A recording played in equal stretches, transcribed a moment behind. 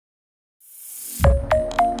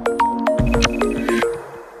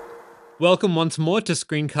Welcome once more to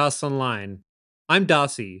Screencasts Online. I'm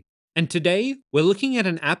Darcy, and today we're looking at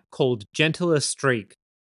an app called Gentler Streak,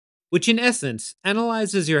 which in essence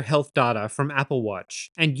analyzes your health data from Apple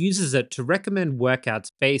Watch and uses it to recommend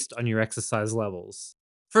workouts based on your exercise levels.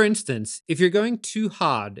 For instance, if you're going too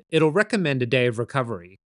hard, it'll recommend a day of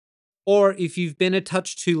recovery. Or if you've been a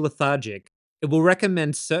touch too lethargic, it will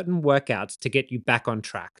recommend certain workouts to get you back on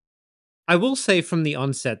track. I will say from the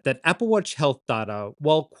onset that Apple Watch health data,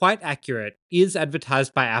 while quite accurate, is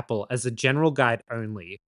advertised by Apple as a general guide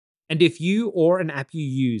only. And if you or an app you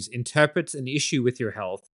use interprets an issue with your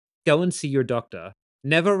health, go and see your doctor.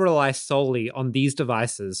 Never rely solely on these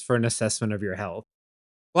devices for an assessment of your health.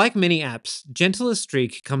 Like many apps, Gentler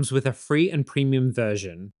Streak comes with a free and premium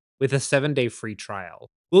version with a 7-day free trial.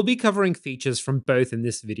 We'll be covering features from both in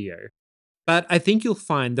this video. But I think you'll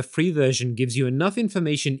find the free version gives you enough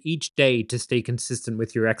information each day to stay consistent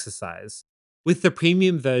with your exercise, with the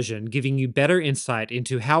premium version giving you better insight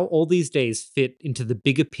into how all these days fit into the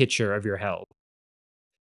bigger picture of your health.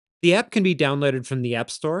 The app can be downloaded from the App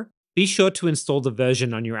Store. Be sure to install the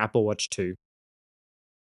version on your Apple Watch too.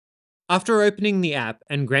 After opening the app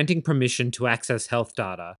and granting permission to access health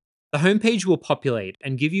data, the homepage will populate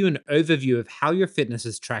and give you an overview of how your fitness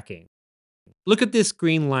is tracking. Look at this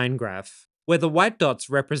green line graph, where the white dots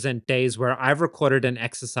represent days where I've recorded an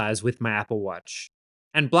exercise with my Apple Watch,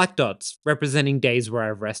 and black dots representing days where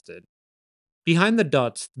I've rested. Behind the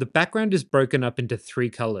dots, the background is broken up into 3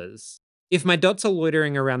 colors. If my dots are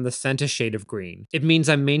loitering around the center shade of green, it means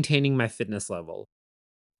I'm maintaining my fitness level.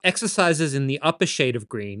 Exercises in the upper shade of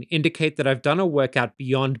green indicate that I've done a workout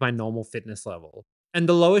beyond my normal fitness level, and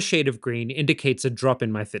the lower shade of green indicates a drop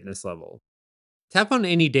in my fitness level. Tap on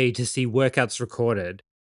any day to see workouts recorded.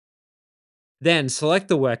 Then select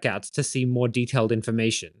the workouts to see more detailed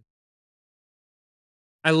information.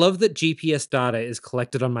 I love that GPS data is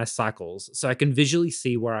collected on my cycles so I can visually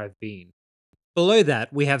see where I've been. Below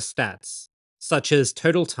that, we have stats, such as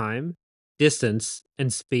total time, distance,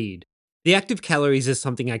 and speed. The active calories is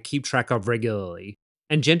something I keep track of regularly,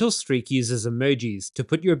 and Gentler Streak uses emojis to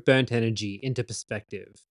put your burnt energy into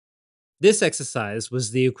perspective. This exercise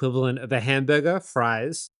was the equivalent of a hamburger,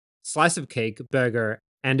 fries, slice of cake, burger,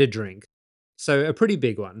 and a drink. So a pretty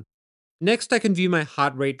big one. Next, I can view my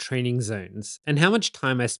heart rate training zones and how much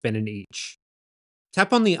time I spent in each.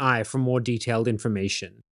 Tap on the eye for more detailed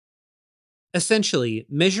information. Essentially,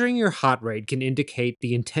 measuring your heart rate can indicate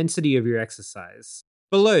the intensity of your exercise.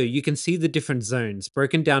 Below, you can see the different zones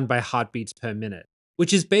broken down by heartbeats per minute,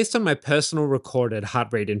 which is based on my personal recorded heart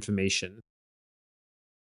rate information.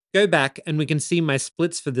 Go back and we can see my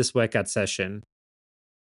splits for this workout session.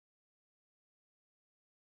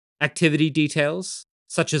 Activity details,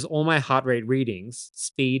 such as all my heart rate readings,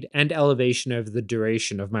 speed, and elevation over the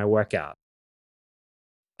duration of my workout.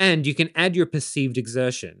 And you can add your perceived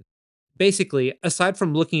exertion. Basically, aside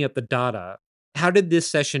from looking at the data, how did this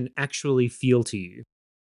session actually feel to you?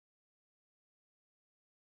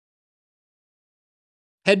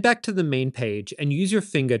 Head back to the main page and use your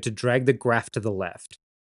finger to drag the graph to the left.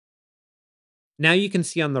 Now you can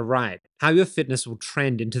see on the right how your fitness will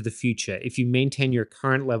trend into the future if you maintain your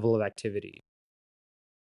current level of activity.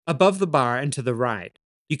 Above the bar and to the right,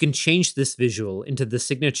 you can change this visual into the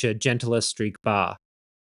signature Gentler Streak bar.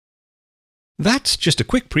 That's just a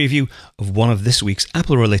quick preview of one of this week's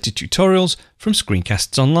Apple-related tutorials from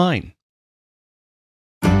Screencasts Online.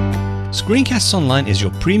 Screencasts Online is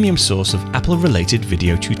your premium source of Apple-related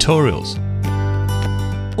video tutorials.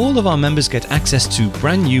 All of our members get access to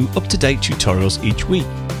brand new, up-to-date tutorials each week,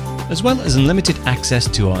 as well as unlimited access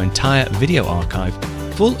to our entire video archive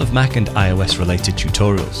full of Mac and iOS-related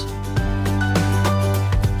tutorials.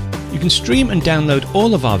 You can stream and download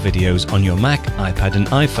all of our videos on your Mac, iPad and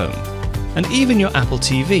iPhone, and even your Apple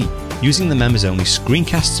TV using the members-only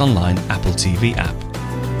Screencasts Online Apple TV app.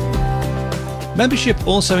 Membership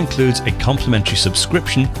also includes a complimentary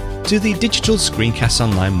subscription to the digital Screencasts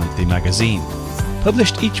Online monthly magazine,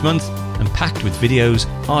 published each month and packed with videos,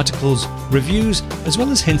 articles, reviews, as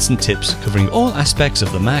well as hints and tips covering all aspects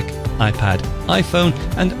of the Mac, iPad, iPhone,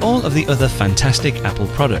 and all of the other fantastic Apple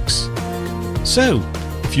products. So,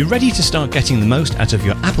 if you're ready to start getting the most out of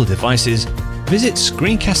your Apple devices, visit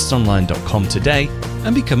screencastsonline.com today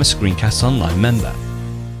and become a Screencasts Online member.